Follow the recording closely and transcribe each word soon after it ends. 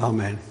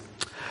Amen.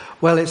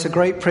 Well, it's a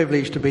great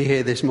privilege to be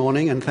here this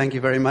morning, and thank you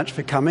very much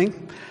for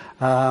coming.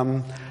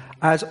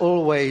 As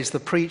always, the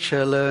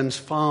preacher learns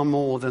far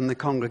more than the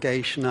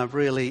congregation. I've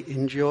really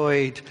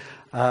enjoyed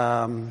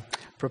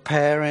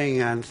preparing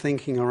and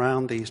thinking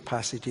around these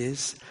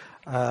passages.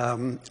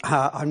 I'm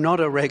not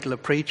a regular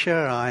preacher.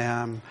 I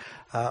am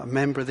a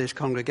member of this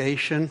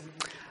congregation,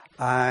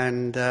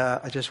 and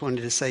I just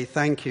wanted to say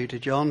thank you to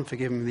John for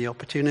giving me the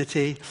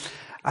opportunity.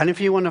 And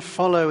if you want to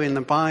follow in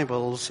the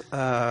Bibles,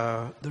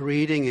 the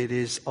reading, it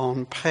is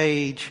on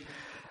page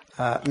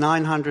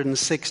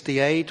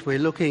 968. We're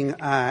looking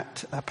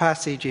at a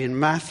passage in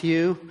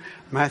Matthew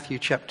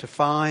chapter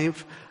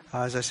 5.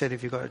 As I said,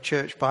 if you've got a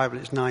church Bible,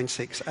 it's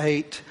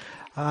 968.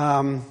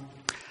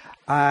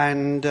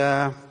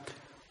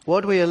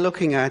 What we are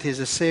looking at is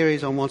a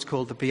series on what's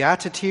called the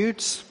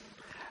Beatitudes.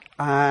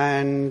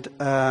 And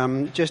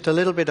just a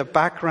little bit of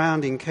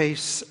background in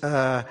case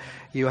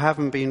you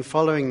haven't been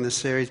following the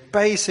series.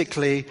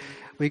 Basically,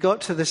 we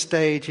got to the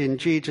stage in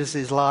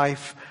Jesus'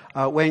 life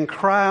when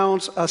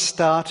crowds are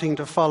starting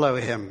to follow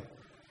him.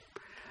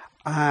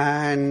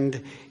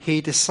 And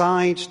he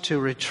decides to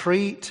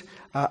retreat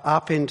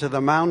up into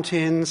the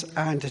mountains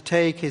and to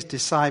take his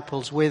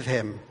disciples with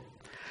him.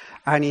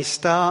 And he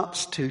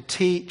starts to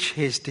teach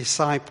his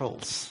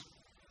disciples.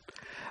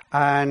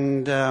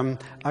 And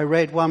I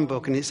read one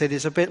book and it said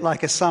it's a bit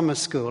like a summer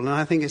school. And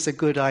I think it's a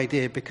good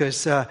idea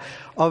because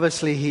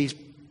obviously he's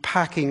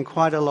packing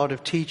quite a lot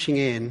of teaching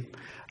in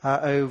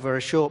over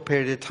a short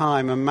period of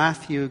time. And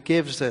Matthew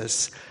gives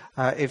us,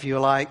 if you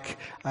like,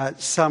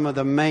 some of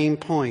the main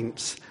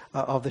points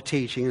of the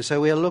teaching. And so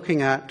we're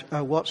looking at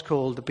what's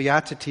called the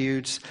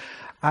Beatitudes.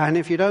 And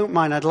if you don't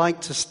mind, I'd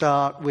like to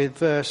start with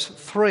verse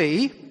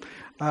 3.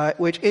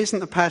 Which isn't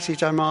the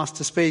passage I'm asked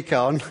to speak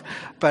on,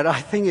 but I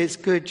think it's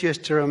good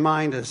just to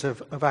remind us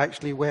of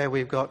actually where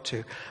we've got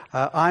to.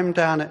 I'm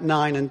down at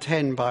 9 and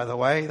 10, by the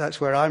way. That's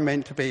where I'm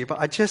meant to be. But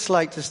I'd just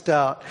like to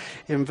start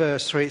in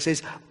verse 3. It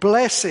says,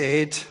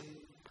 "Blessed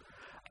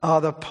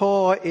are the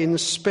poor in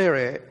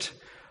spirit,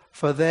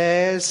 for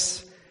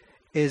theirs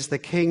is the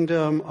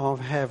kingdom of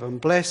heaven."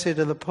 Blessed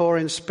are the poor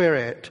in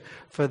spirit,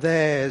 for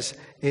theirs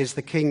is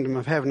the kingdom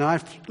of heaven.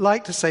 I'd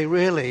like to say,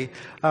 really,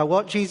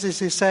 what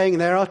Jesus is saying,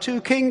 there are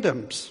two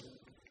kingdoms.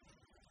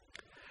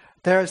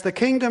 There is the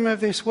kingdom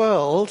of this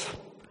world,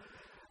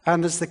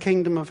 and there's the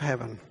kingdom of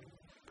heaven.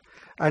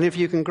 And if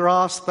you can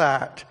grasp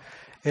that,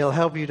 it'll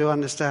help you to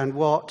understand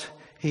what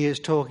he is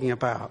talking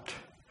about.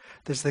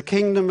 There's the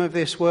kingdom of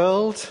this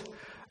world,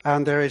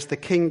 and there is the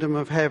kingdom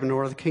of heaven,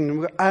 or the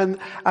kingdom of, and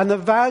the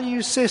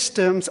value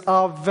systems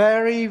are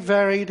very,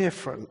 very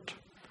different.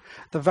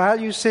 The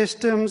value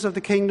systems of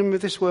the kingdom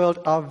of this world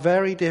are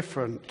very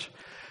different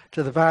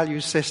to the value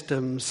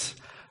systems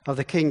of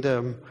the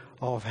kingdom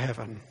of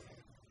heaven.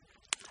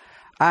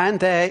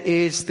 And there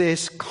is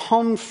this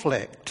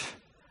conflict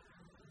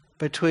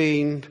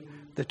between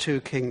the two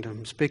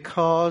kingdoms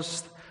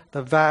because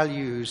the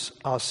values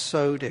are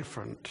so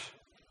different.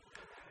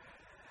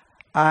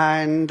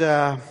 And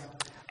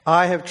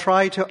I have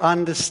tried to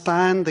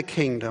understand the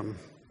kingdom.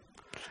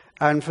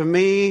 And for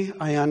me,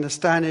 I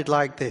understand it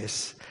like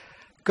this.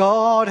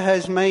 God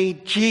has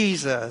made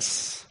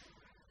Jesus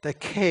the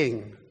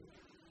king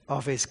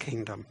of his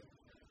kingdom.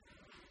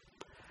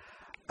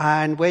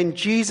 And when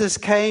Jesus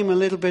came a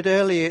little bit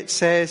earlier, it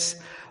says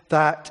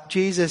that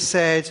Jesus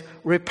said,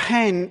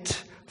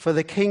 "Repent, for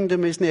the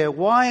kingdom is near."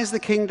 Why is the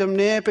kingdom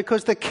near?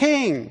 Because the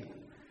king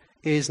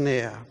is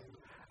near.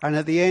 And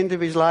at the end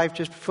of his life,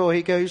 just before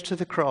he goes to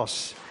the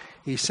cross,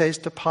 he says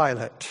to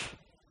Pilate,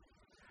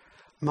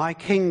 "My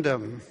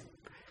kingdom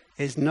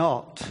is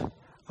not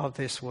of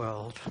this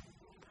world."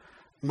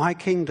 My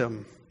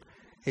kingdom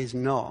is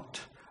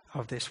not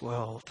of this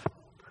world.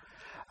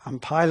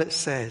 And Pilate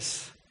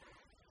says,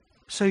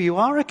 "So you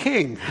are a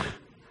king?"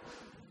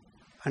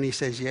 And he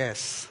says,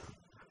 "Yes,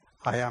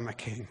 I am a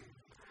king."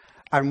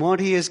 And what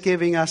he is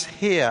giving us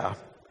here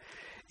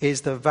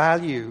is the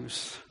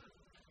values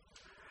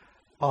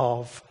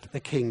of the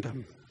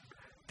kingdom.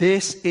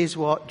 This is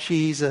what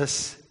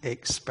Jesus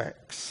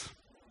expects.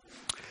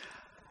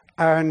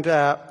 And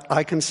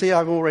I can see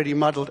I've already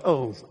muddled.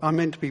 Oh, I'm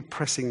meant to be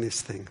pressing this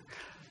thing.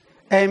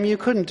 You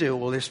couldn't do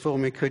all this for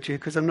me, could you?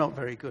 Because I'm not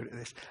very good at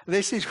this.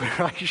 This is where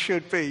I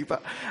should be.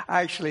 But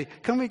actually,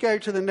 can we go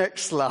to the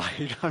next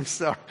slide? I'm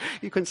sorry.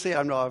 You can see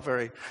I'm not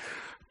very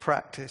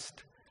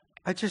practiced.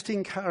 I just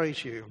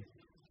encourage you.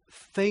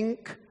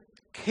 Think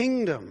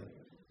kingdom.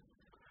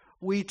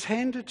 We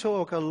tend to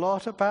talk a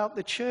lot about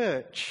the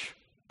church.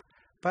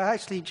 But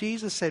actually,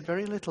 Jesus said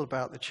very little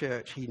about the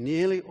church. He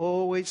nearly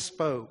always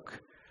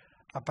spoke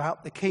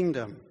about the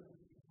kingdom.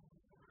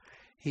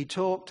 He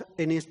talked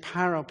in his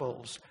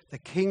parables. The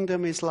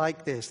kingdom is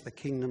like this, the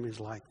kingdom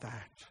is like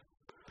that.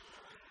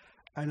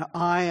 And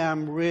I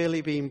am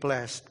really being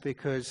blessed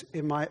because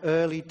in my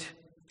early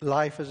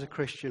life as a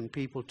Christian,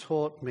 people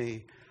taught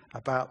me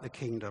about the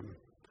kingdom.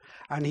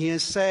 And he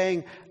is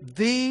saying,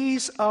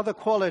 these are the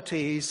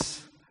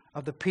qualities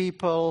of the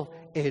people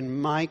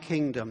in my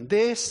kingdom.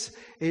 This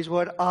is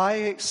what I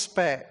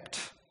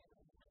expect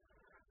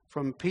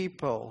from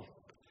people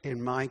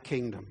in my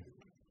kingdom.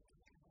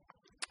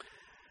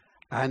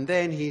 And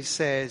then he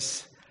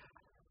says,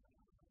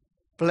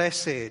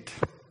 blessed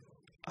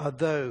are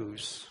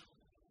those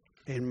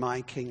in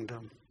my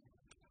kingdom.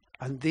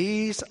 And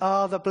these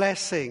are the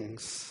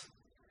blessings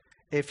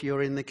if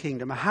you're in the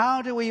kingdom.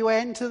 How do we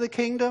enter the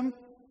kingdom?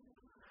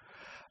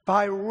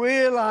 By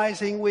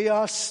realizing we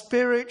are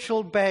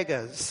spiritual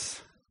beggars,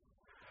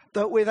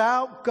 that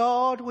without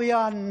God we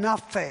are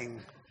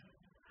nothing.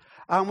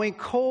 And we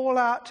call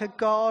out to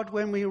God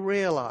when we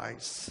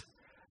realize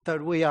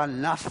that we are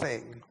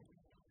nothing.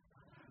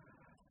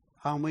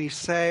 And we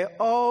say,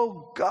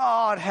 oh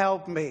God,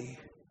 help me.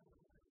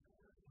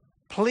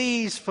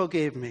 Please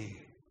forgive me.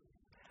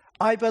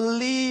 I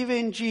believe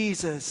in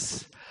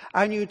Jesus.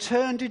 And you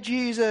turn to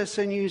Jesus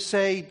and you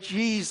say,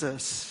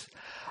 Jesus,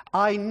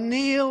 I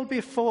kneel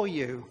before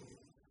you.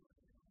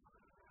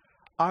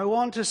 I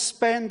want to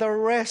spend the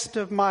rest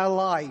of my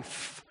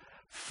life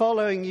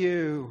following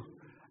you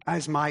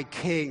as my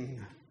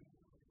King.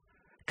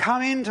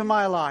 Come into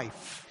my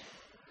life.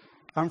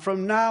 And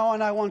from now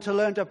on, I want to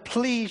learn to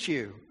please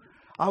you.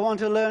 I want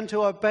to learn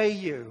to obey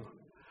you.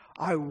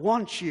 I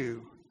want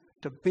you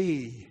to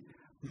be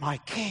my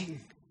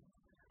King.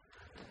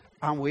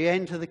 And we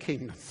enter the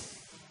kingdom.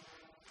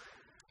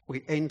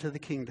 We enter the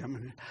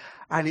kingdom.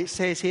 And it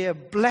says here,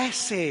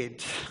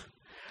 blessed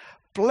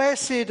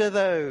are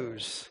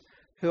those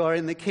who are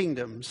in the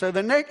kingdom. So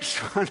the next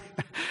one,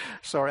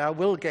 sorry, I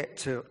will get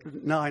to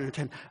 9 and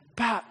 10.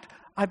 But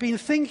I've been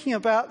thinking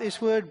about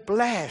this word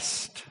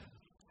blessed.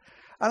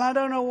 And I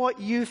don't know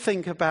what you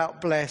think about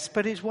blessed,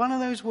 but it's one of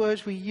those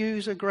words we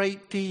use a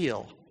great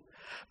deal.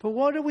 But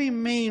what do we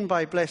mean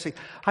by blessing?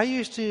 I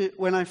used to,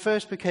 when I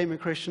first became a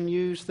Christian,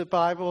 use the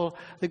Bible,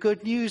 the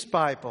Good News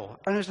Bible.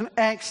 And it was an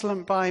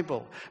excellent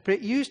Bible. But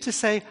it used to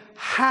say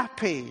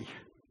happy.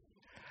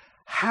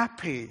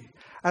 Happy.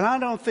 And I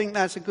don't think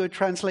that's a good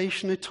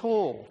translation at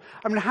all.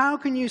 I mean, how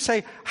can you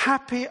say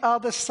happy are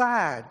the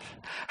sad?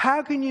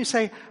 How can you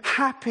say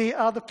happy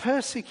are the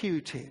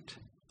persecuted?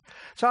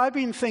 So I've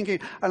been thinking,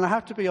 and I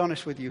have to be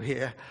honest with you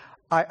here,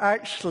 I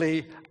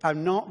actually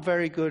am not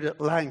very good at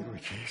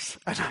languages,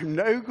 and I'm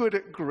no good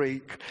at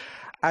Greek.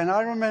 And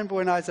I remember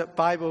when I was at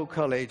Bible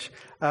college,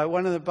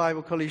 one of the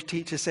Bible college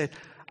teachers said,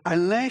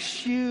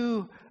 unless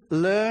you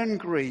learn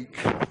Greek,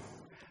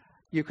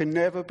 you can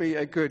never be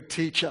a good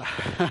teacher.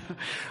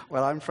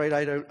 Well, I'm afraid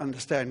I don't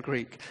understand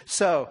Greek.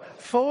 So,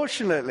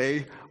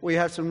 fortunately, we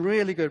have some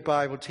really good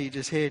Bible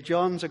teachers here.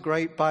 John's a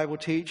great Bible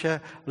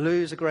teacher.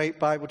 Lou's a great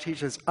Bible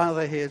teacher. There's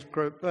other here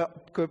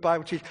good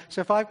Bible teachers.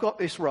 So if I've got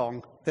this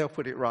wrong, they'll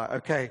put it right,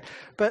 okay?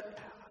 But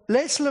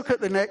let's look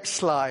at the next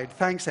slide.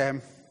 Thanks,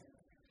 Em.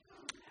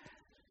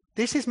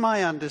 This is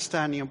my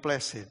understanding of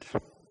blessed.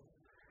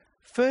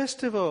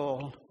 First of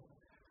all,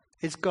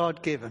 it's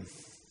God-given.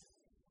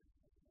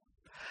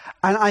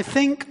 And I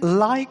think,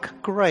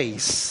 like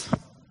grace,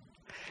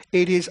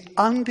 it is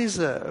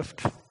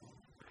undeserved,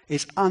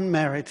 it's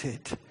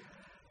unmerited,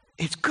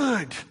 it's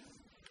good,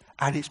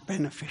 and it's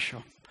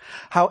beneficial.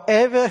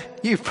 However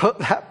you put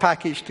that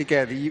package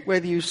together,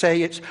 whether you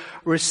say it's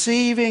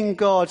receiving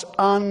God's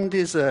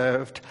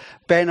undeserved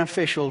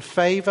beneficial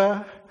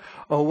favor,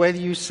 or whether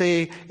you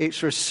say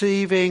it's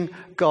receiving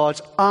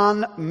God's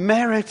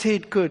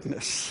unmerited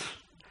goodness,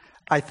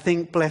 I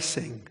think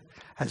blessing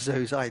has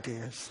those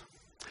ideas.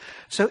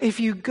 So if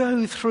you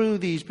go through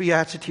these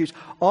Beatitudes,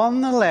 on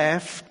the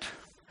left,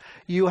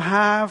 you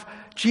have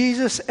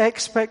Jesus'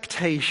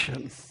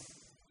 expectation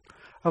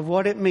of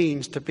what it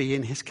means to be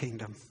in his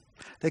kingdom.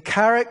 The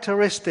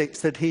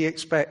characteristics that he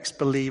expects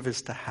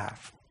believers to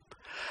have.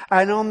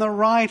 And on the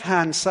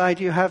right-hand side,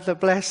 you have the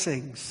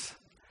blessings.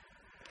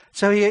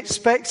 So he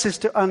expects us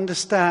to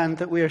understand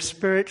that we are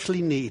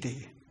spiritually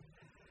needy.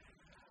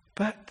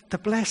 But the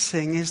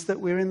blessing is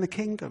that we're in the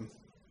kingdom.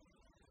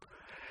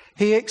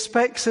 He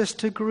expects us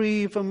to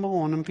grieve and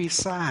mourn and be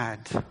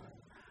sad.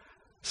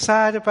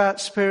 Sad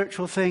about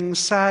spiritual things,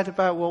 sad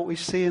about what we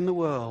see in the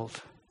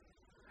world.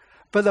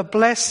 But the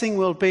blessing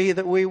will be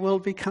that we will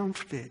be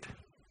comforted.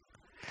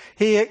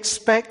 He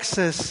expects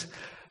us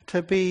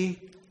to be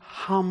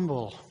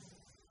humble.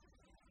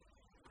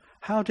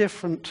 How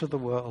different to the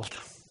world.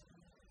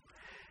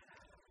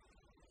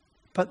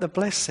 But the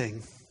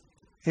blessing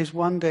is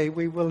one day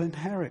we will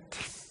inherit.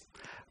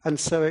 And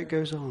so it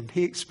goes on.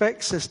 He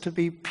expects us to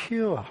be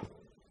pure,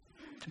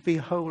 to be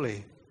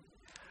holy.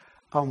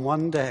 On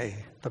one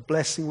day, the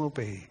blessing will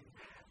be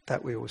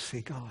that we will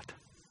see God.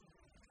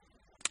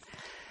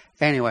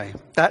 Anyway,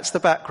 that's the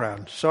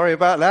background. Sorry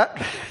about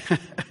that.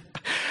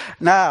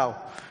 Now,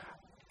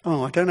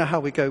 I don't know how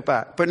we go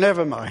back, but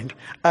never mind.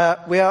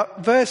 We are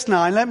verse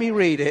 9. Let me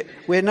read it.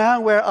 We're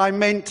now where I'm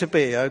meant to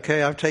be.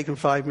 Okay, I've taken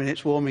 5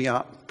 minutes warming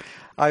up.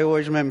 I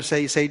always remember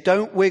say,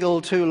 don't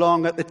wiggle too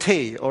long at the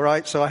tee, all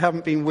right? So I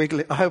haven't been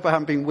wiggling. I hope I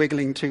haven't been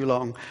wiggling too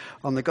long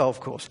on the golf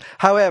course.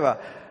 However,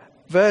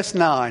 verse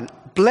 9,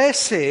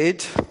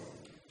 blessed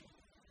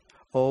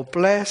or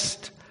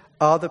blessed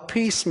are the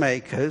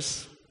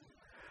peacemakers,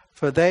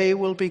 for they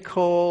will be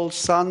called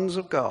sons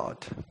of God.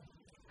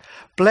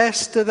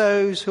 Blessed are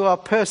those who are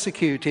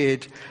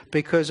persecuted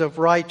because of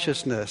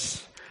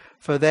righteousness,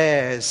 for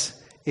theirs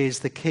is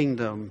the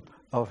kingdom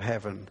of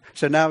heaven.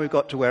 So now we've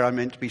got to where I'm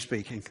meant to be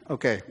speaking.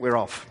 Okay, we're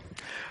off.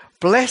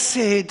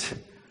 Blessed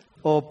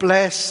or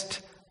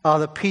blessed are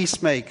the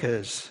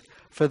peacemakers,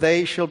 for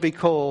they shall be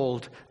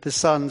called the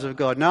sons of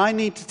God. Now I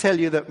need to tell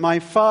you that my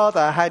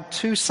father had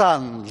 2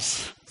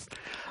 sons.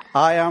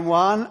 I am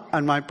one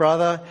and my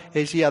brother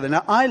is the other.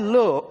 Now I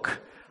look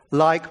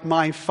like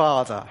my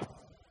father,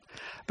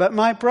 but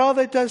my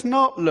brother does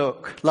not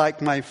look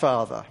like my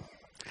father.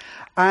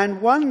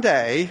 And one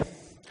day,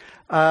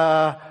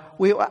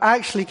 we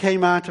actually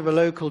came out of a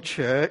local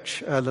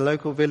church, the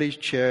local village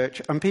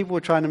church, and people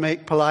were trying to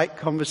make polite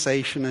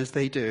conversation as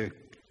they do.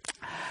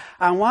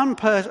 And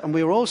and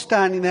we were all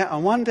standing there,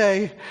 and one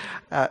day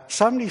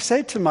somebody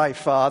said to my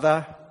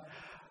father,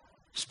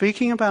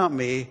 speaking about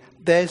me,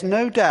 there's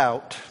no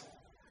doubt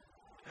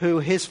who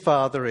his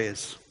father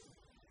is.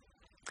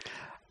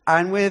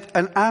 And with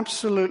an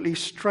absolutely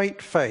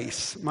straight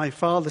face, my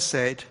father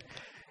said,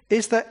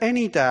 is there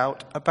any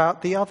doubt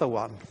about the other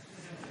one?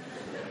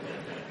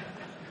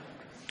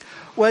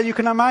 Well, you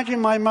can imagine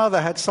my mother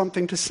had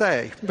something to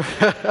say.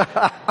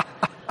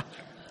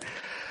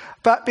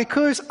 But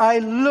because I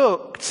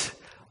looked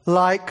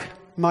like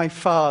my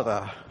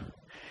father,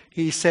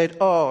 he said,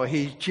 oh,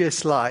 he's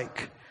just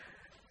like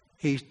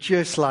his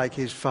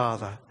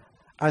father.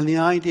 And the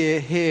idea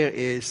here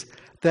is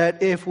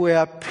that if we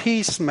are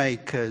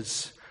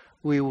peacemakers,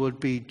 we would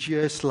be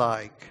just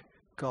like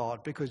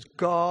God, because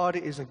God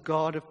is a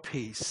God of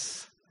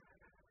peace.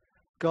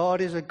 God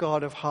is a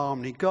God of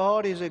harmony.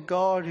 God is a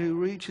God who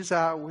reaches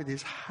out with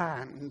his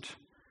hand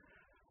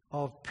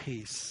of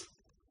peace.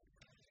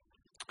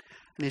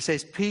 And he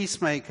says,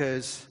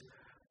 peacemakers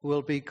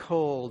will be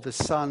called the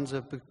sons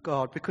of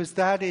God, because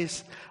that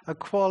is a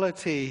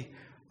quality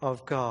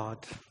of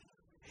God.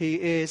 He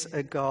is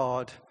a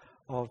God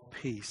of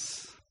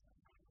peace.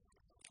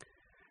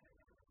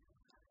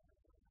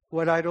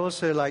 What I'd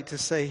also like to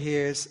say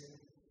here is,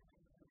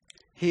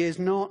 he is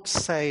not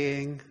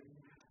saying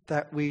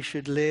that we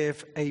should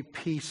live a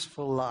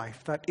peaceful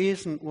life. That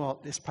isn't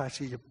what this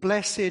passage is.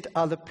 Blessed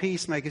are the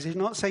peacemakers. He's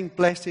not saying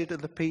blessed are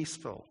the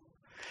peaceful.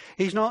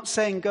 He's not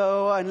saying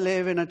go and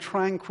live in a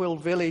tranquil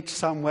village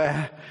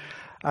somewhere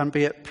and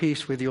be at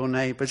peace with your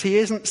neighbors. He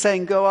isn't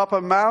saying go up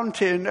a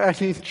mountain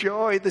and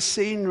enjoy the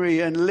scenery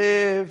and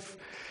live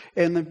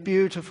in the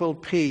beautiful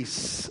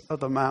peace of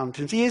the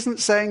mountains. He isn't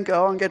saying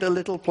go and get a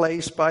little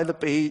place by the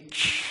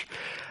beach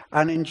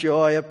and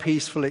enjoy a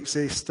peaceful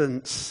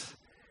existence.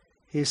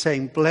 He's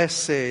saying,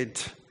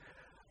 blessed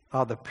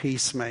are the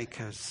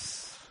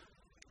peacemakers.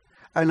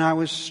 And I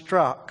was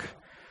struck.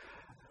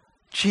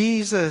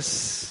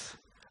 Jesus,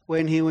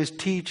 when he was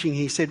teaching,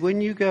 he said, when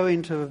you go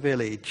into a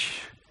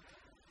village,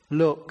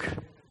 look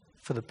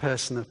for the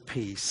person of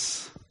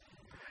peace.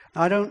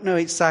 I don't know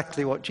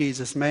exactly what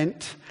Jesus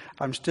meant.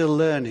 I'm still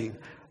learning.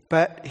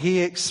 But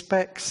he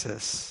expects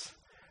us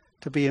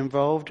to be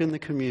involved in the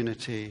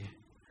community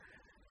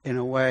in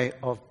a way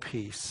of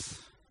peace.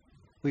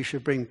 We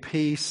should bring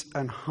peace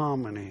and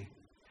harmony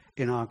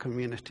in our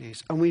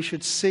communities. And we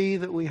should see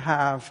that we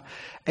have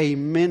a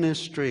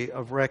ministry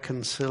of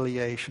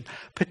reconciliation,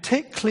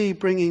 particularly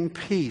bringing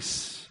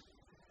peace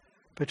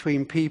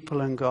between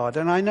people and God.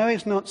 And I know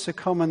it's not so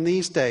common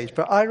these days,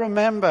 but I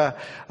remember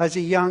as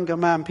a younger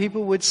man,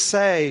 people would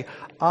say,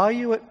 are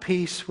you at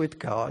peace with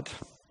God?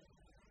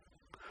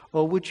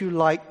 Or would you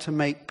like to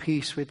make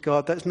peace with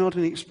God? That's not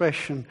an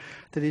expression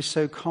that is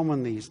so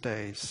common these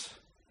days.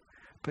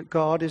 But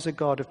God is a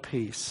God of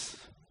peace.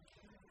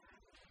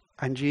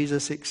 And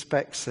Jesus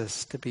expects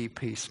us to be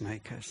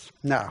peacemakers.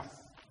 Now,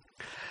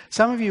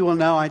 some of you will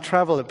know I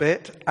travel a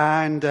bit,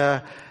 and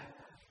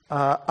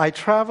I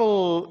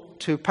travel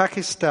to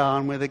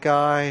Pakistan with a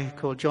guy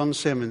called John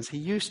Simmons. He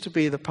used to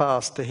be the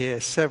pastor here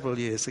several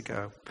years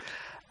ago.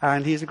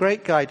 And he's a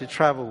great guy to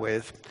travel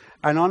with.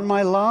 And on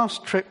my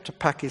last trip to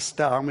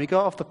Pakistan, we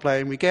got off the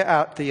plane, we get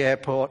out the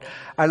airport,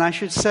 and I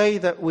should say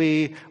that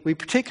we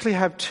particularly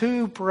have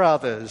 2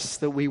 brothers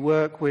that we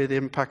work with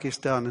in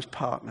Pakistan as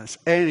partners.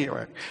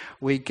 Anyway,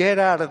 we get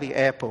out of the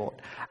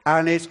airport,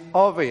 and it's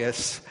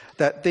obvious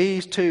that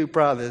these 2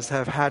 brothers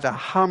have had a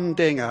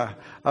humdinger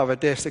of a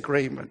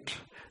disagreement.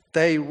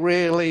 They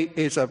really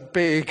is a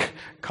big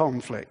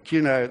conflict.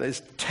 You know,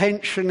 there's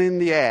tension in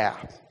the air.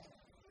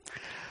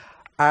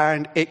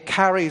 And it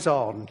carries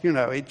on. You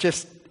know, it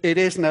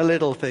isn't a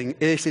little thing.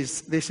 This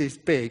is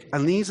big.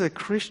 And these are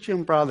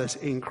Christian brothers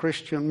in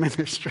Christian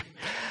ministry.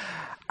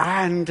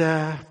 And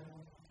the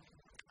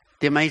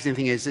amazing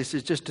thing is, this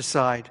is just a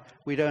side.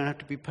 We don't have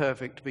to be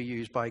perfect to be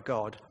used by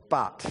God.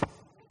 But,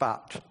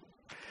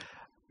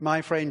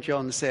 my friend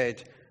John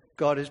said,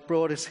 God has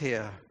brought us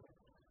here,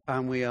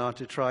 and we are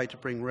to try to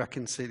bring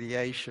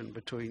reconciliation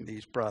between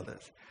these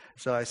brothers.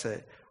 So I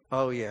said,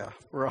 oh yeah,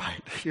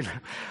 right. You know.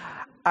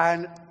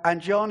 And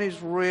John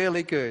is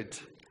really good.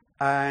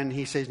 And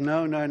he says,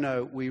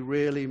 no, we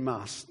really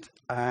must.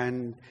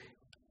 And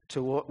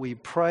to what we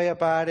pray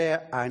about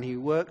it, and he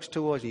works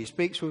towards it. He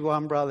speaks with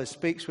one brother,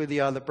 speaks with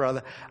the other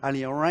brother, and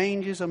he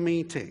arranges a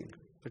meeting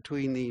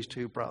between these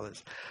two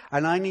brothers.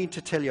 And I need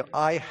to tell you,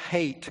 I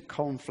hate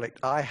conflict.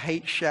 I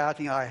hate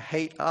shouting. I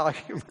hate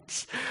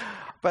arguments.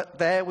 But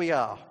there we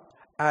are.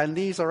 And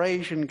these are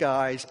Asian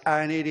guys,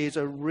 and it is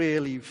a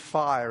really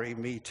fiery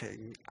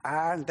meeting.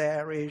 And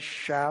there is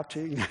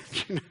shouting.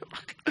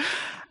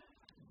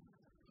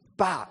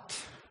 But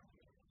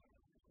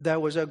there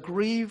was a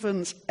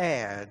grievance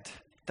aired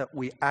that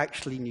we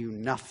actually knew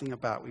nothing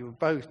about. We were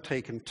both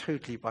taken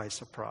totally by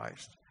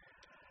surprise.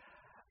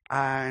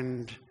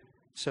 And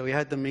so we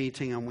had the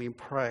meeting and we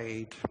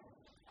prayed.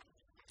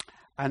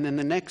 And then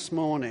the next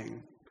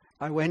morning,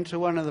 I went to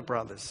one of the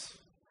brothers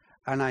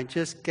and I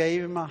just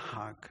gave him a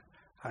hug.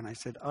 And I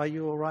said, "Are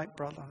you all right,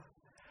 brother?"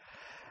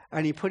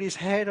 And he put his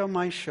head on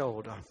my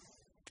shoulder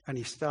and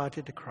he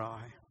started to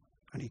cry.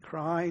 And he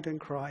cried and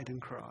cried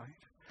and cried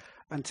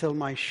until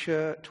my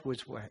shirt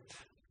was wet.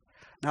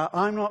 Now,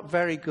 I'm not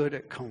very good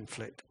at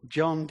conflict.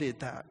 John did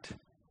that.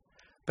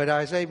 But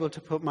I was able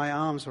to put my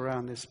arms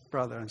around this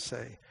brother and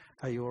say,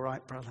 "Are you all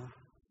right, brother?"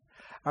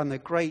 And the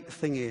great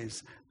thing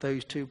is,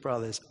 those two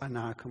brothers are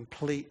now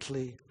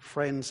completely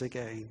friends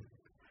again.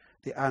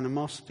 The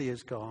animosity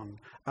is gone,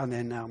 and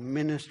they're now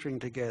ministering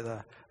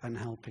together and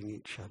helping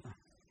each other.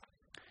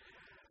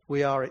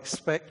 We are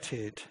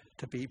expected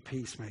to be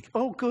peacemakers.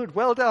 Oh, good.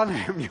 Well done,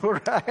 Em.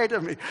 You're ahead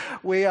of me.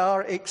 We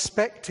are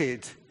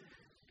expected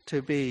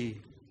to be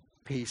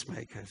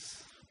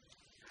peacemakers.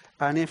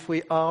 And if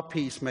we are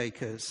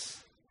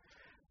peacemakers,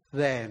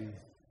 then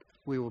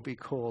we will be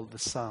called the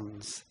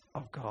sons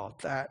of God.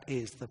 That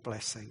is the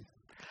blessing.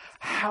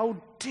 How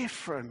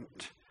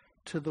different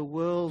to the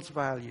world's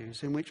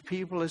values, in which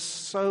people are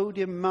so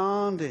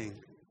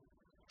demanding,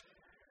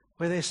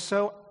 where they're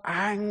so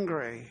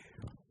angry,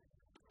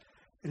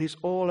 and it's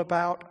all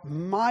about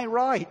my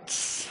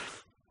rights.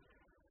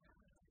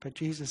 But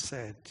Jesus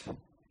said,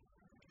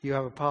 you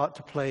have a part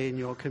to play in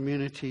your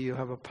community, you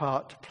have a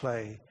part to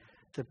play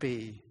to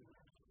be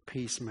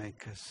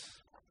peacemakers.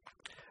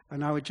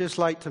 And I would just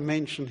like to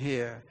mention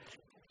here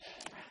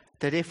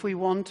that if we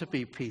want to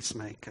be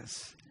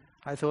peacemakers,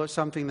 I thought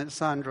something that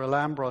Sandra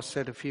Lambros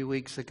said a few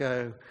weeks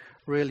ago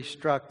really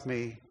struck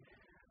me.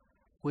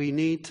 We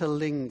need to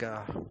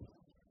linger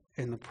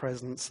in the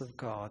presence of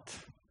God.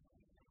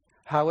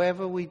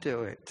 However we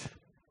do it,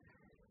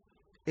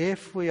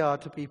 if we are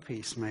to be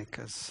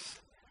peacemakers,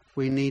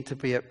 we need to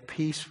be at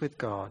peace with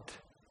God,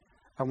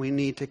 and we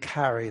need to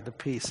carry the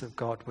peace of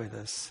God with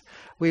us.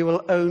 We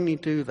will only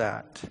do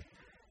that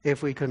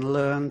if we can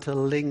learn to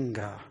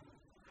linger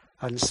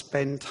and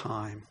spend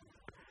time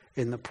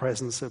in the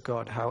presence of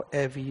God.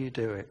 However you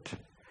do it,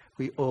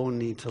 we all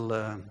need to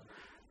learn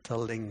to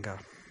linger.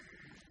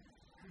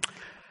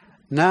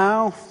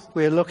 Now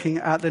we're looking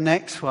at the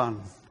next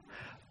one.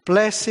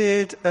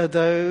 Blessed are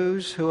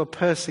those who are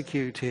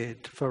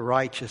persecuted for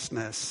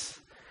righteousness,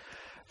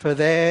 for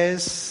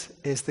theirs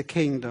is the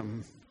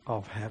kingdom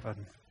of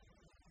heaven.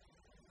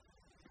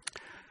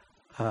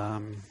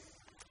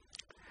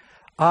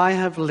 I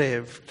have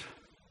lived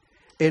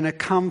in a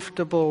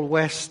comfortable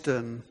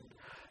Western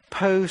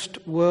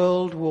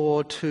post-World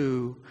War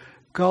II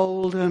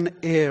golden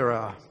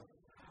era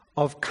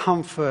of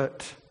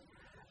comfort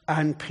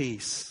and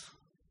peace,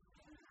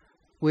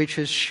 which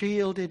has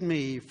shielded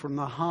me from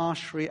the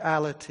harsh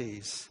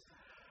realities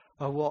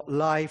of what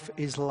life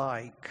is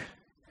like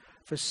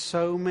for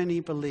so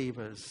many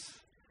believers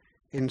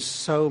in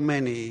so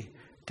many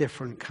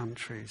different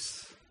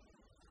countries.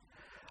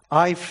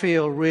 I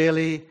feel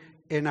really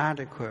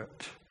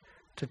inadequate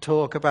to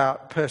talk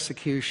about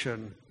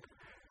persecution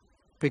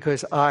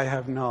because I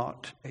have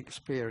not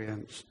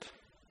experienced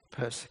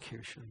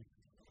persecution.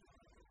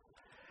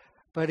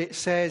 But it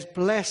says,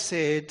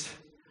 blessed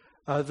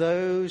are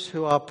those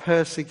who are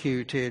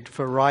persecuted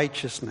for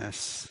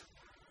righteousness,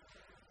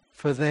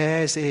 for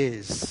theirs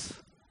is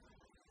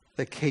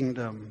the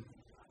kingdom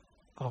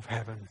of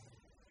heaven.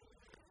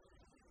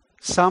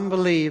 Some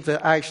believe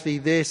that actually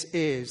this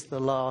is the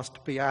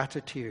last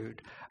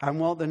beatitude. And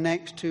what the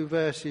next two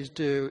verses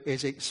do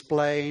is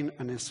explain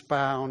and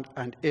expound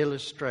and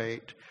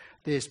illustrate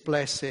this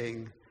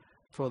blessing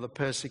for the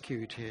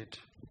persecuted.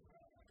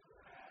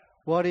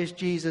 What is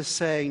Jesus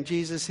saying?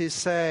 Jesus is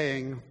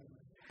saying,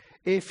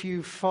 if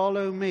you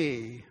follow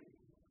me,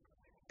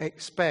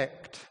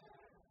 expect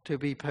to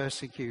be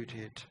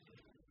persecuted.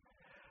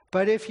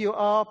 But if you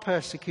are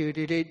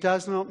persecuted, it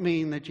does not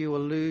mean that you will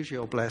lose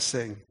your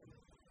blessing.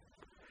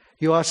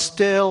 You are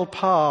still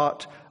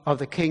part of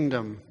the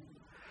kingdom.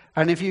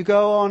 And if you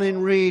go on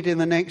and read in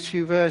the next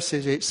few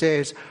verses, it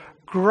says,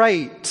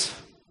 great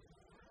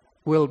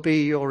will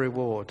be your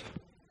reward.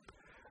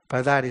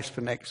 But that is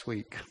for next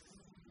week.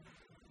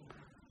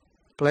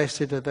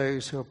 Blessed are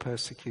those who are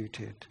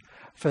persecuted,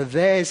 for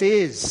theirs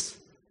is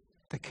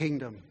the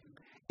kingdom.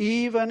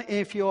 Even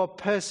if you're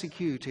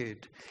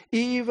persecuted,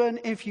 even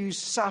if you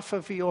suffer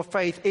for your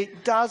faith,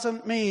 it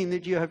doesn't mean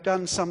that you have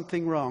done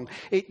something wrong.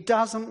 It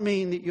doesn't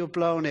mean that you've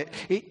blown it.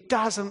 It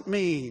doesn't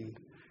mean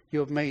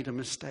you've made a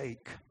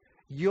mistake.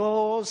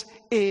 Yours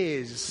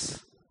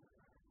is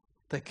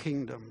the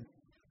kingdom.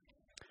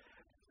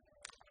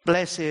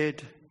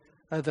 Blessed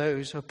are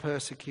those who are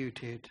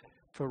persecuted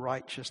for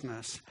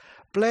righteousness.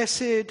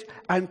 Blessed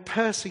and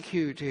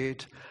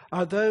persecuted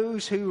are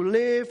those who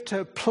live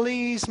to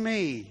please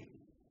me.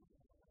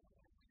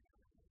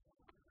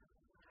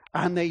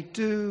 And they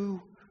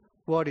do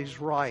what is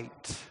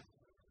right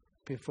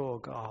before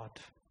God.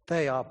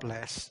 They are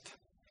blessed.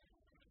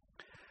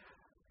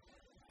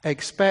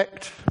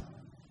 Expect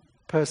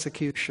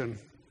persecution.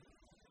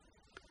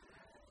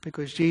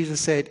 Because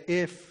Jesus said,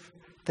 if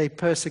they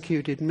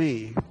persecuted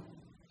me,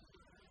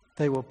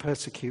 they will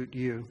persecute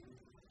you.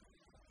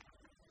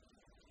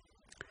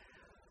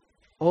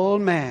 All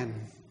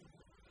men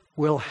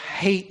will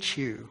hate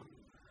you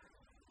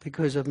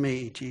because of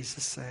me,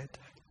 Jesus said.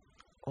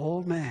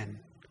 All men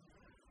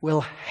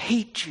will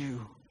hate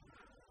you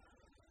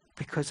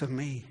because of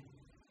me.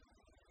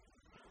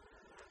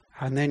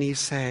 And then he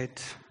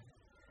said,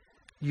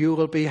 you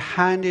will be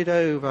handed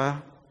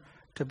over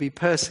to be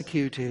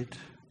persecuted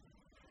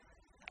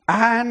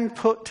and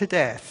put to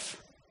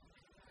death,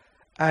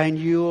 and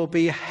you will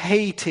be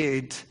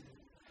hated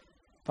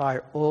by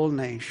all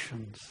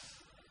nations.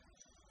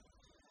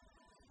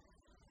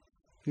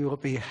 You will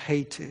be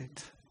hated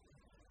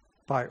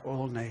by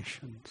all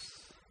nations.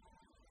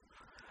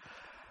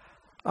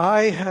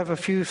 I have a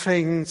few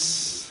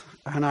things,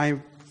 and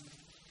I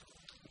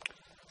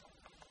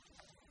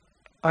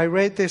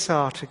read this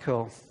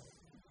article.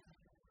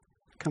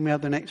 Can we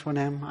have the next one,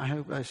 Em? I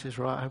hope this is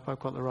right. I hope I've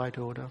got the right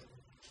order.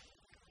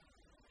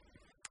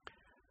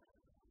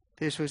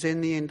 This was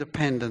in The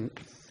Independent.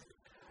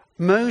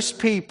 Most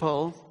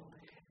people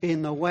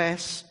in the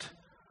West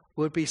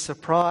would be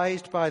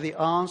surprised by the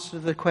answer to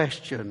the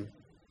question,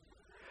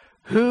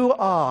 who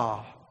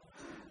are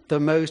the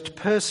most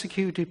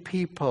persecuted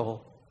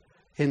people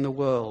in the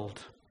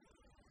world?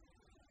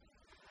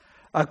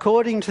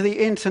 According to the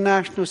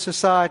International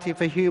Society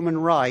for Human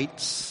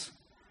Rights,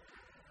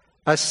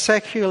 a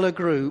secular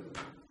group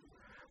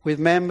with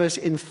members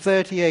in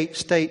 38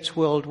 states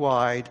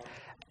worldwide,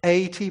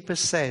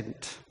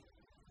 80%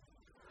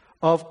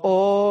 of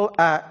all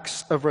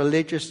acts of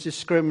religious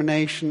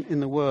discrimination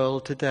in the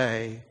world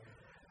today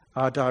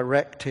are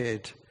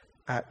directed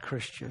at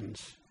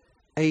Christians.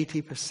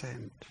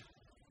 80%.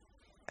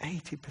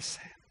 80%.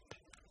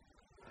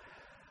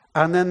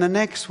 And then the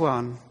next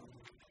one,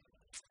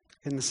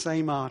 in the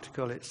same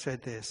article, it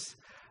said this.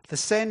 The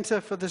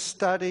Center for the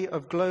Study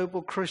of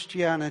Global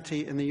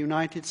Christianity in the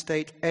United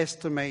States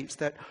estimates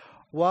that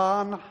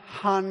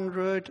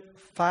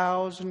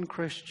 100,000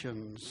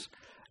 Christians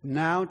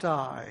now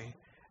die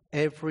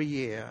every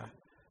year,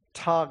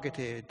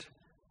 targeted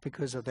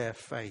because of their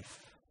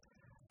faith.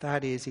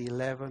 That is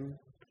 11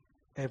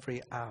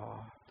 every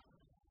hour.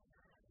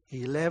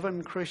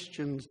 11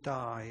 Christians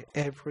die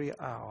every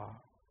hour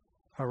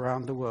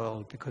around the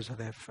world because of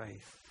their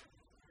faith.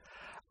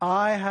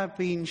 I have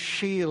been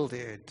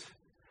shielded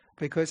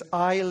because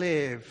I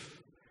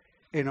live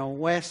in a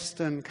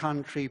Western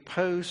country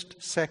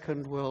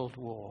post-Second World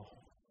War.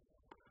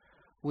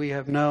 We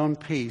have known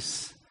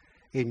peace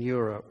in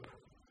Europe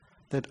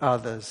that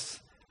others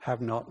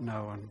have not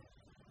known.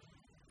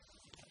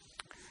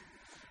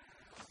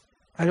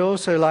 I'd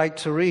also like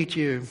to read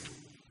you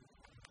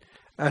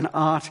an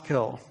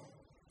article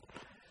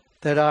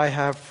that I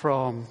have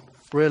from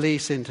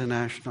Release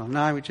International. And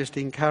I would just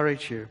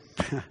encourage you,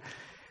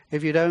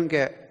 if you don't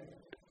get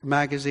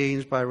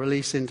magazines by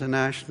Release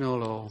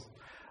International or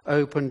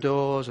Open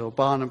Doors or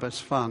Barnabas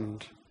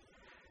Fund,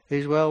 it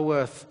is well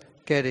worth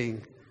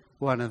getting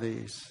one of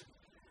these.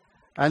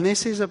 And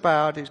this is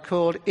about, it's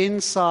called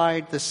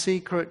Inside the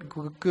Secret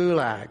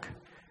Gulag.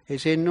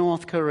 It's in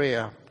North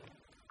Korea.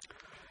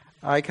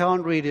 I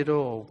can't read it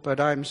all,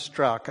 but I'm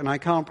struck, and I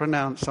can't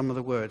pronounce some of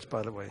the words,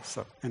 by the way.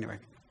 So, anyway.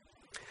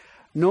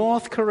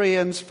 North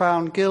Koreans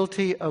found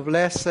guilty of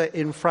lesser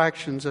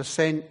infractions are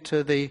sent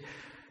to the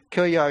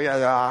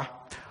Kyoyaya,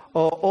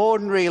 or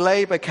ordinary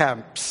labor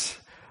camps,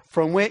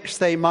 from which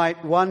they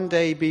might one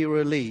day be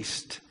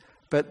released.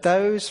 But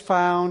those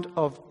found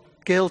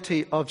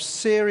guilty of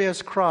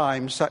serious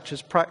crimes, such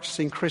as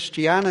practicing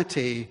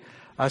Christianity,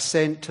 are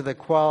sent to the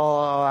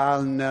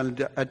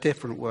a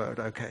different word,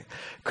 okay,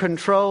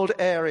 controlled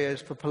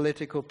areas for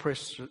political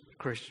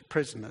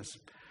prisoners.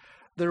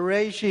 The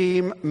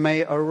regime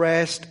may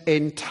arrest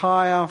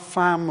entire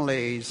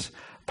families,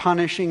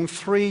 punishing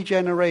 3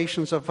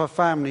 generations of a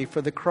family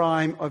for the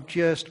crime of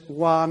just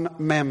one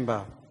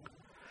member.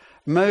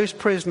 Most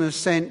prisoners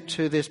sent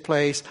to this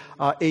place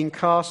are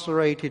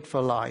incarcerated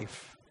for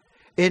life.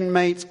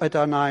 Inmates are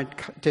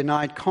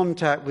denied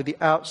contact with the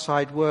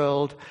outside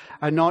world,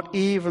 and not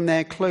even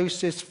their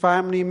closest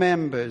family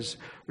members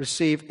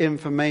receive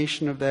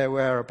information of their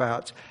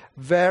whereabouts.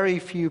 Very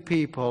few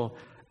people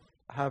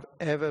have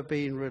ever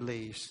been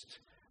released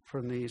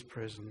from these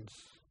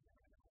prisons.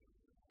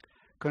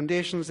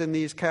 Conditions in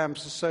these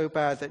camps are so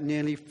bad that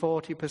nearly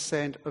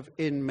 40% of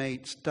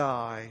inmates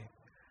die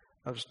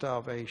of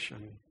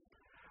starvation,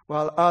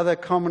 while others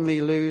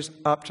commonly lose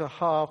up to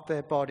half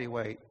their body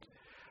weight.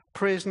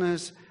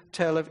 Prisoners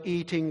tell of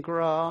eating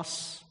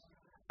grass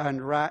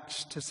and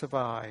rats to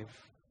survive.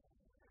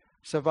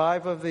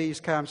 Survivors of these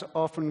camps are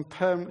often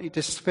permanently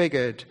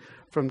disfigured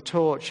from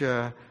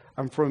torture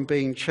and from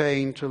being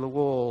chained to the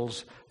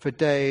walls for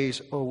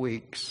days or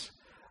weeks.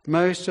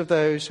 Most of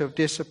those who have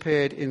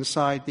disappeared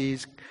inside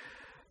these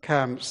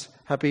camps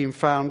have been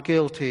found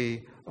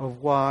guilty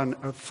of one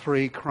of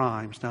 3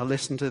 crimes. Now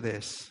listen to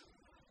this.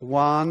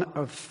 One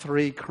of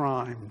 3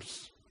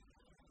 crimes.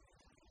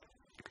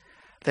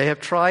 They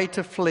have tried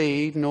to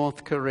flee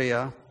North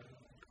Korea.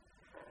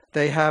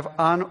 They have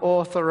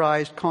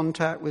unauthorized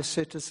contact with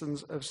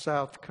citizens of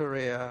South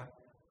Korea,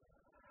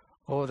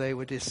 or they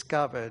were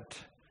discovered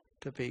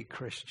to be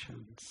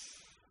Christians.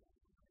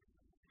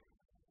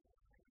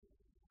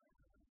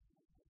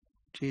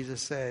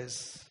 Jesus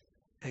says,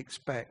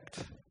 expect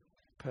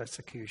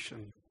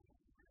persecution,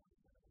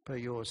 but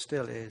yours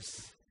still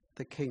is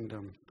the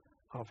kingdom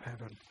of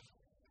heaven.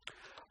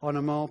 On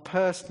a more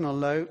personal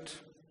note,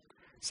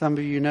 some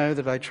of you know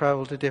that I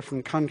travel to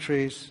different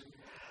countries,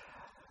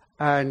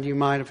 and you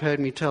might have heard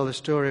me tell the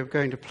story of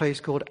going to a place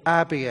called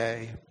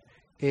Abyei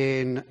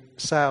in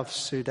South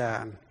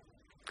Sudan.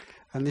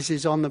 And this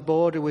is on the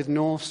border with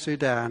North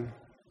Sudan.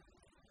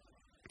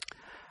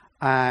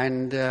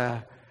 And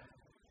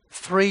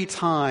 3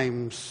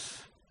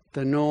 times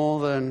the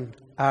northern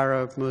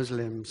Arab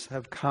Muslims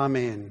have come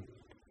in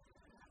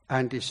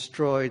and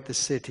destroyed the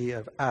city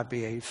of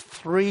Abyei.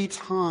 3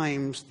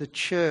 times the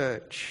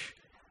church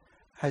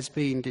has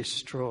been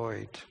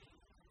destroyed.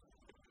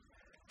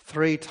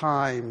 3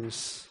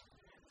 times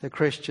the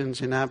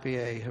Christians in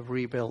Abyei have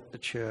rebuilt the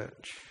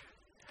church.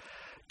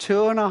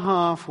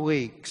 2.5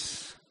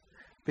 weeks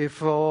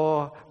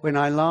before, when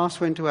I last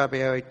went to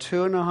Abyei,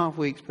 2.5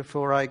 weeks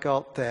before I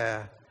got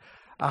there,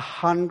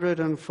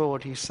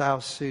 140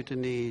 South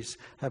Sudanese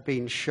have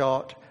been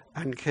shot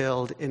and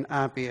killed in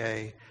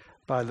Abyei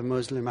by the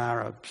Muslim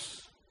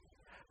Arabs.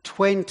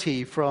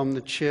 20 from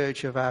the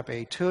church of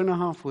Abyei,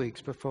 2.5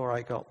 weeks before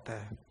I got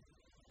there.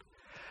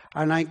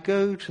 And I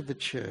go to the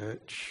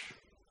church,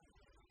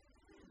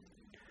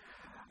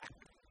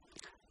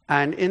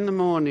 and in the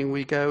morning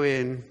we go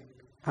in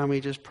and we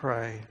just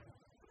pray.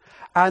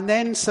 And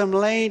then some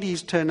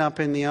ladies turn up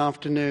in the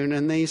afternoon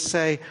and they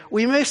say,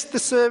 we missed the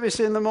service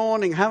in the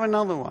morning, have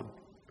another one.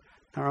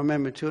 Now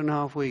remember,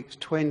 2.5 weeks,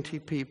 20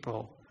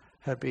 people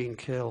have been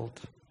killed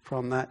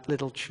from that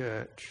little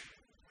church.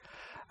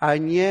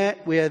 And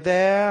yet we're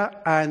there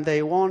and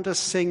they want to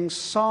sing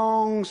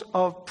songs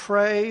of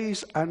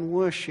praise and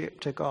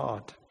worship to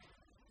God.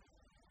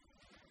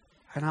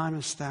 And I'm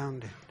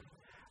astounded.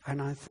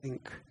 And I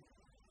think,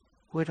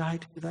 would I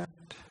do that?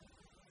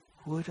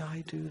 Would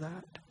I do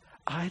that?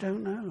 I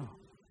don't know.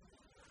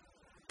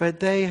 But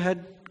they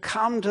had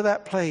come to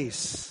that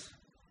place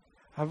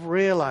of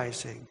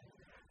realizing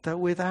that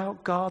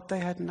without God they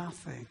had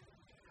nothing.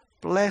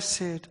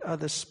 Blessed are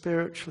the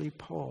spiritually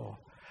poor.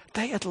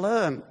 They had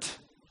learnt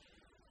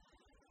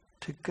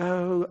to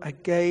go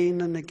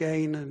again and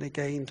again and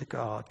again to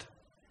God,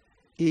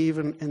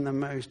 even in the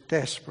most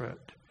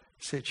desperate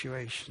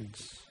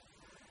situations.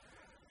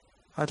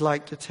 I'd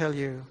like to tell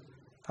you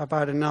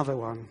about another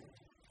one.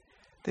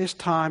 This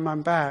time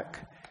I'm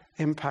back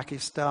in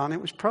Pakistan.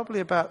 It was probably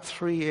about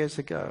 3 years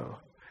ago.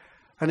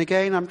 And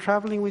again, I'm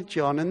traveling with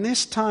John, and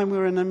this time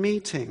we're in a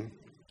meeting.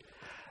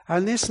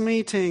 And this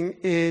meeting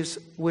is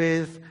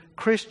with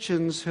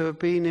Christians who have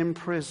been in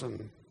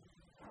prison,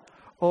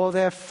 or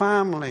their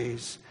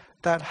families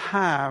that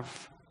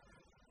have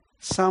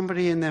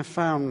somebody in their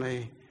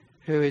family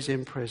who is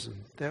in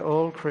prison. They're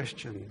all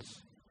Christians.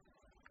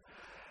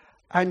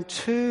 And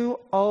 2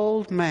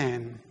 old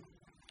men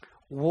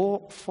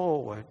walk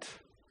forward,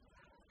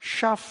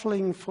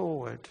 shuffling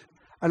forward.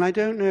 And I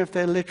don't know if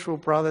they're literal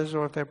brothers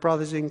or if they're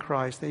brothers in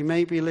Christ. They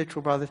may be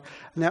literal brothers.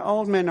 And they're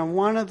old men, and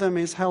one of them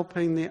is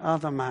helping the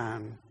other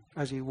man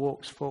as he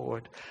walks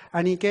forward.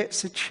 And he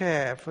gets a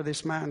chair for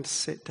this man to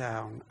sit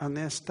down. And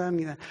they're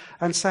standing there.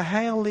 And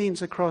Sahel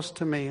leans across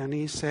to me and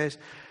he says,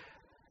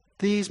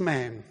 these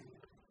men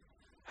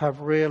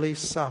have really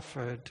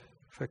suffered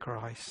for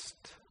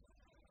Christ.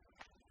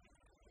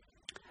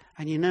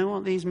 And you know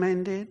what these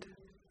men did?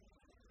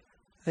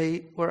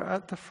 They were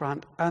at the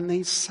front and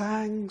they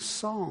sang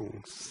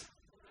songs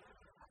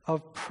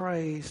of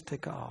praise to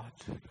God.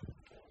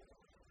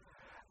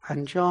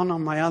 And John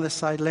on my other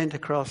side leant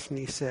across and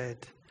he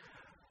said,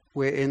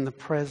 we're in the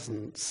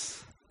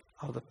presence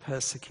of the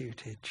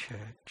persecuted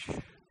church.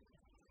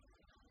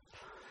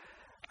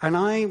 And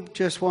I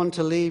just want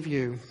to leave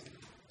you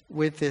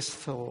with this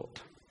thought.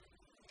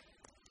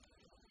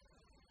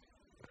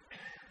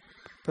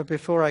 But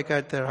before I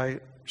get there,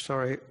 I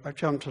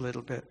jumped a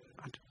little bit.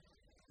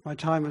 My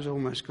time is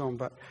almost gone,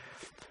 but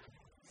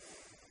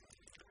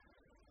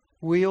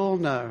we all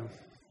know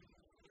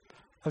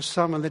of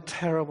some of the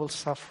terrible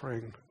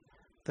suffering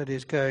that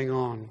is going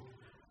on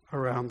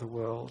around the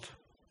world.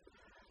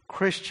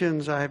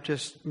 Christians, I have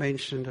just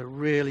mentioned, are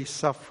really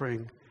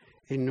suffering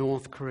in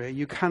North Korea.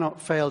 You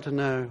cannot fail to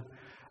know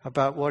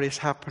about what is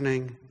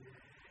happening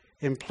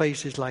in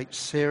places like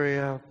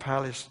Syria,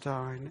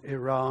 Palestine,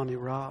 Iran,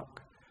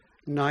 Iraq,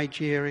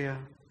 Nigeria,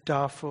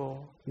 Darfur,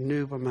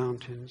 Nuba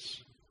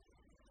Mountains.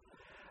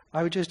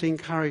 I would just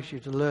encourage you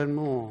to learn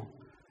more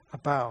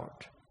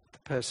about the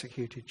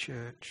persecuted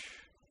church.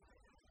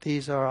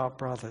 These are our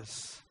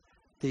brothers.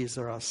 These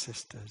are our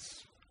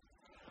sisters.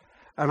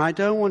 And I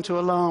don't want to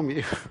alarm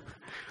you,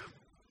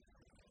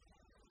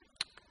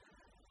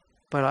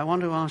 but I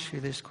want to ask you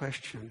this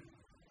question.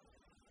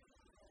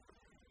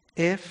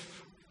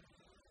 If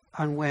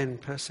and when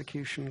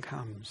persecution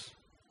comes,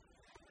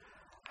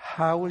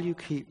 how will you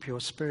keep your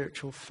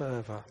spiritual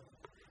fervor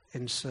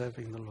in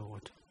serving the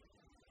Lord?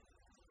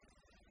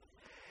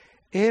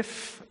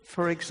 If,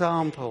 for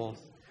example,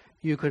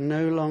 you can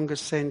no longer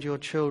send your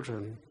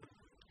children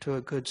to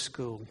a good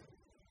school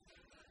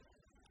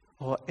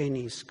or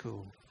any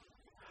school,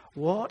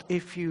 what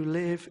if you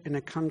live in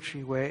a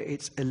country where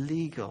it's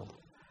illegal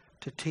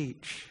to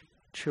teach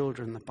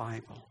children the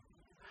Bible?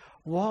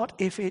 What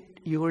if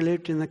you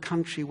lived in a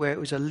country where it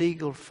was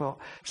illegal for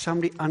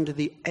somebody under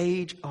the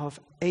age of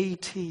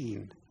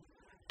 18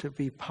 to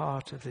be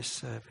part of this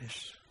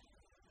service?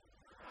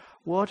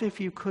 What if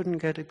you couldn't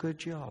get a good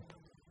job?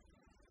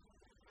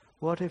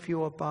 What if you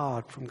were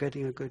barred from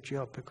getting a good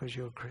job because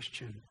you're a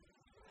Christian?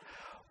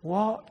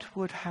 What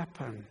would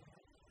happen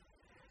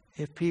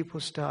if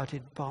people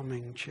started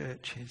bombing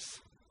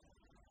churches?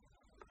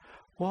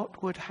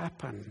 What would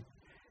happen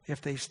if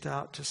they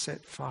start to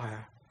set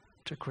fire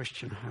to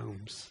Christian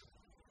homes?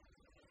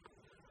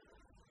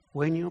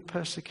 When you're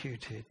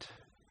persecuted,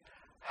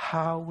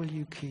 how will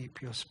you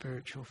keep your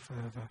spiritual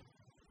fervor?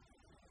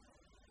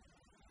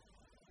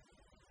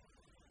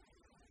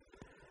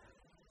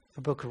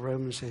 The book of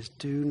Romans says,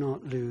 do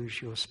not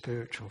lose your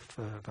spiritual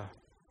fervor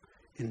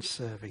in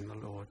serving the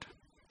Lord.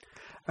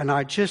 And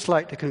I'd just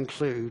like to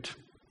conclude.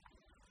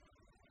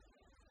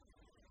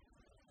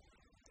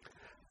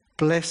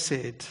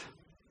 Blessed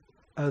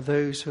are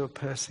those who are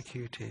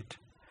persecuted,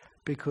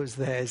 because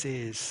theirs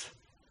is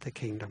the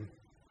kingdom.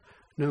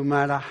 No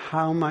matter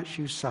how much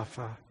you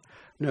suffer,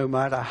 no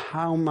matter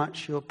how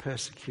much you're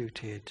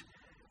persecuted,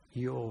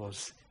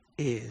 yours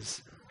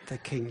is the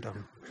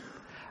kingdom.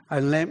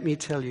 And let me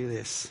tell you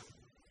this,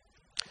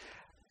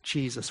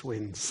 Jesus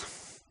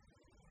wins.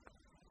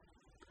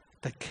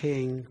 The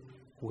King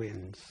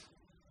wins.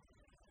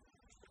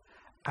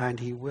 And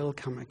he will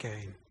come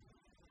again.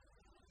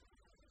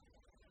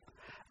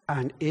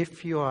 And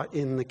if you are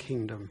in the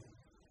kingdom,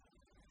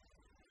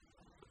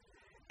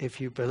 if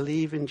you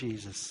believe in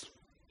Jesus,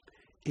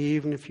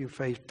 even if you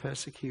face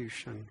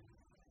persecution,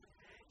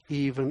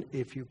 even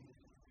if you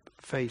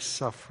face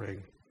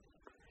suffering,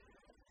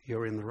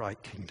 you're in the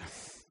right kingdom.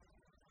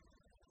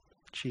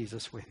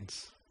 Jesus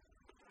wins.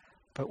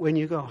 But when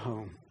you go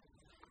home,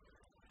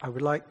 I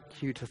would like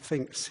you to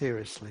think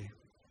seriously.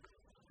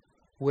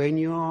 When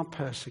you are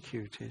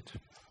persecuted,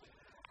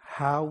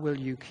 how will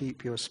you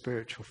keep your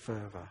spiritual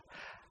fervor?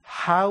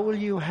 How will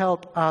you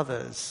help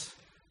others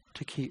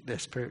to keep their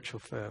spiritual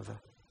fervor?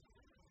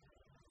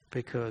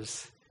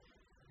 Because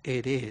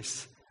it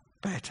is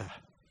better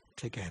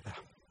together.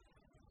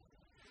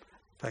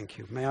 Thank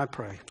you. May I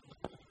pray?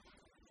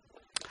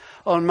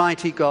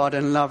 Almighty God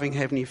and loving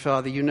Heavenly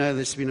Father, you know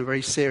this has been a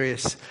very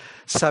serious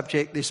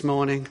subject this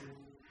morning.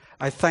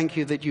 I thank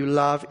you that you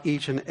love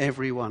each and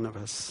every one of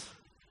us.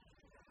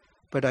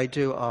 But I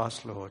do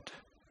ask, Lord,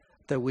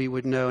 that we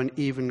would know an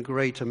even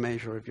greater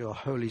measure of your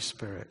Holy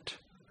Spirit.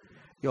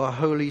 Your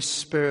Holy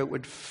Spirit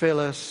would fill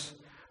us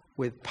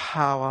with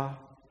power,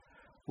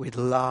 with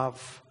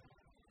love,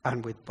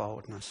 and with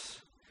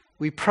boldness.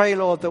 We pray,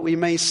 Lord, that we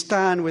may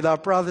stand with our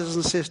brothers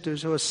and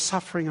sisters who are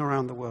suffering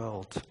around the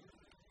world.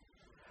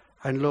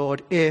 And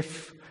Lord,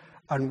 if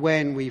and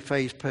when we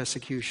face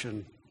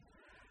persecution,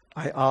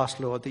 I ask,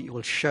 Lord, that you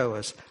will show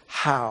us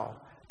how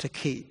to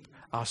keep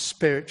our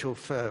spiritual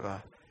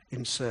fervor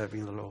in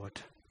serving the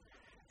Lord.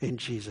 In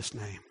Jesus'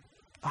 name,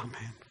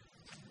 amen.